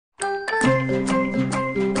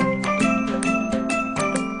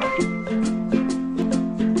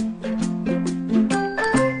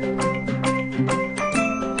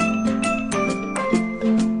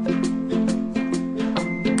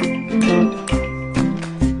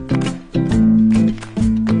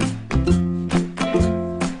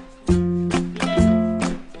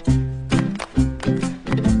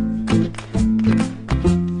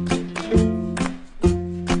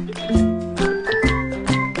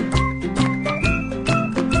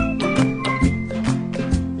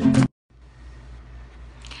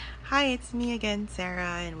Hi, it's me again,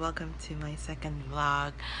 Sarah, and welcome to my second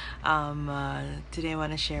vlog. Today I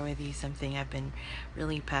want to share with you something I've been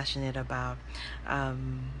really passionate about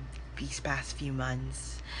these past few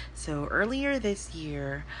months. So earlier this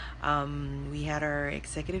year, we had our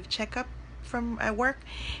executive checkup from at work,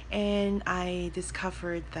 and I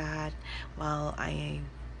discovered that while I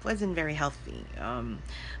wasn't very healthy,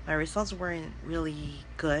 my results weren't really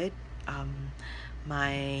good.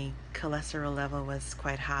 My cholesterol level was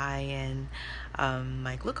quite high, and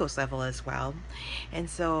my glucose level as well. And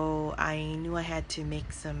so I knew I had to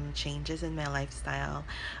make some changes in my lifestyle,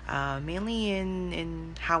 mainly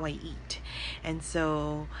in how I eat. And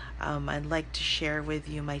so I'd like to share with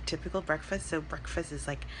you my typical breakfast. So breakfast is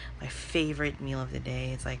like my favorite meal of the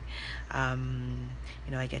day. It's like,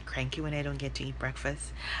 I get cranky when I don't get to eat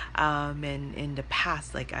breakfast. And in the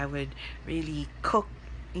past, like I would really cook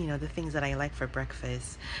the things that I like for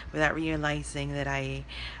breakfast without realizing that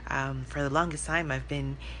for the longest time, I've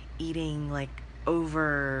been eating like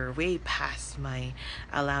way past my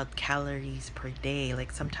allowed calories per day.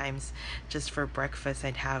 Like sometimes just for breakfast,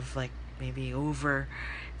 I'd have like maybe over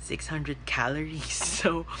 600 calories.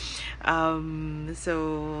 So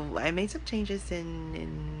I made some changes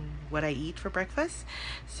in what I eat for breakfast.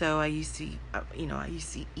 So I used to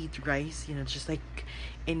eat rice, just like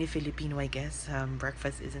any Filipino, I guess.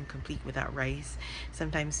 Breakfast isn't complete without rice.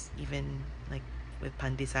 Sometimes even like with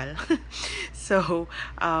pandesal. So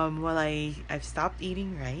while I've stopped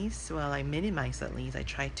eating rice, well, I minimize, at least I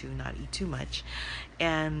try to not eat too much,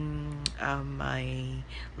 and I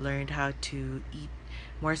learned how to eat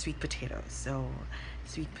more sweet potatoes. So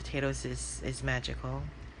sweet potatoes is magical.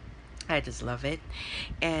 I just love it.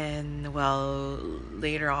 And well,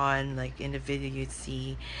 later on, like in the video, you'd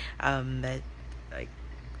see that like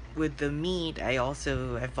with the meat, I've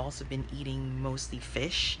also been eating mostly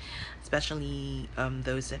fish, especially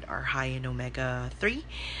those that are high in omega-3,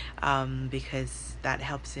 because that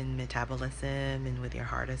helps in metabolism and with your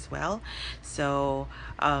heart as well. So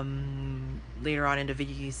later on in the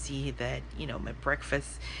video, you see that my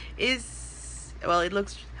breakfast is, well, it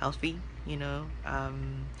looks healthy.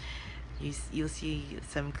 You'll see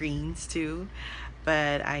some greens too,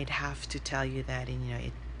 but I'd have to tell you that, and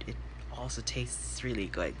it also tastes really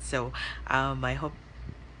good. So I hope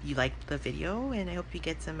you liked the video, and I hope you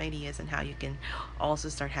get some ideas on how you can also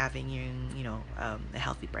start having a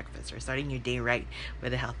healthy breakfast, or starting your day right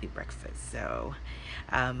with a healthy breakfast. So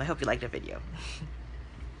I hope you liked the video.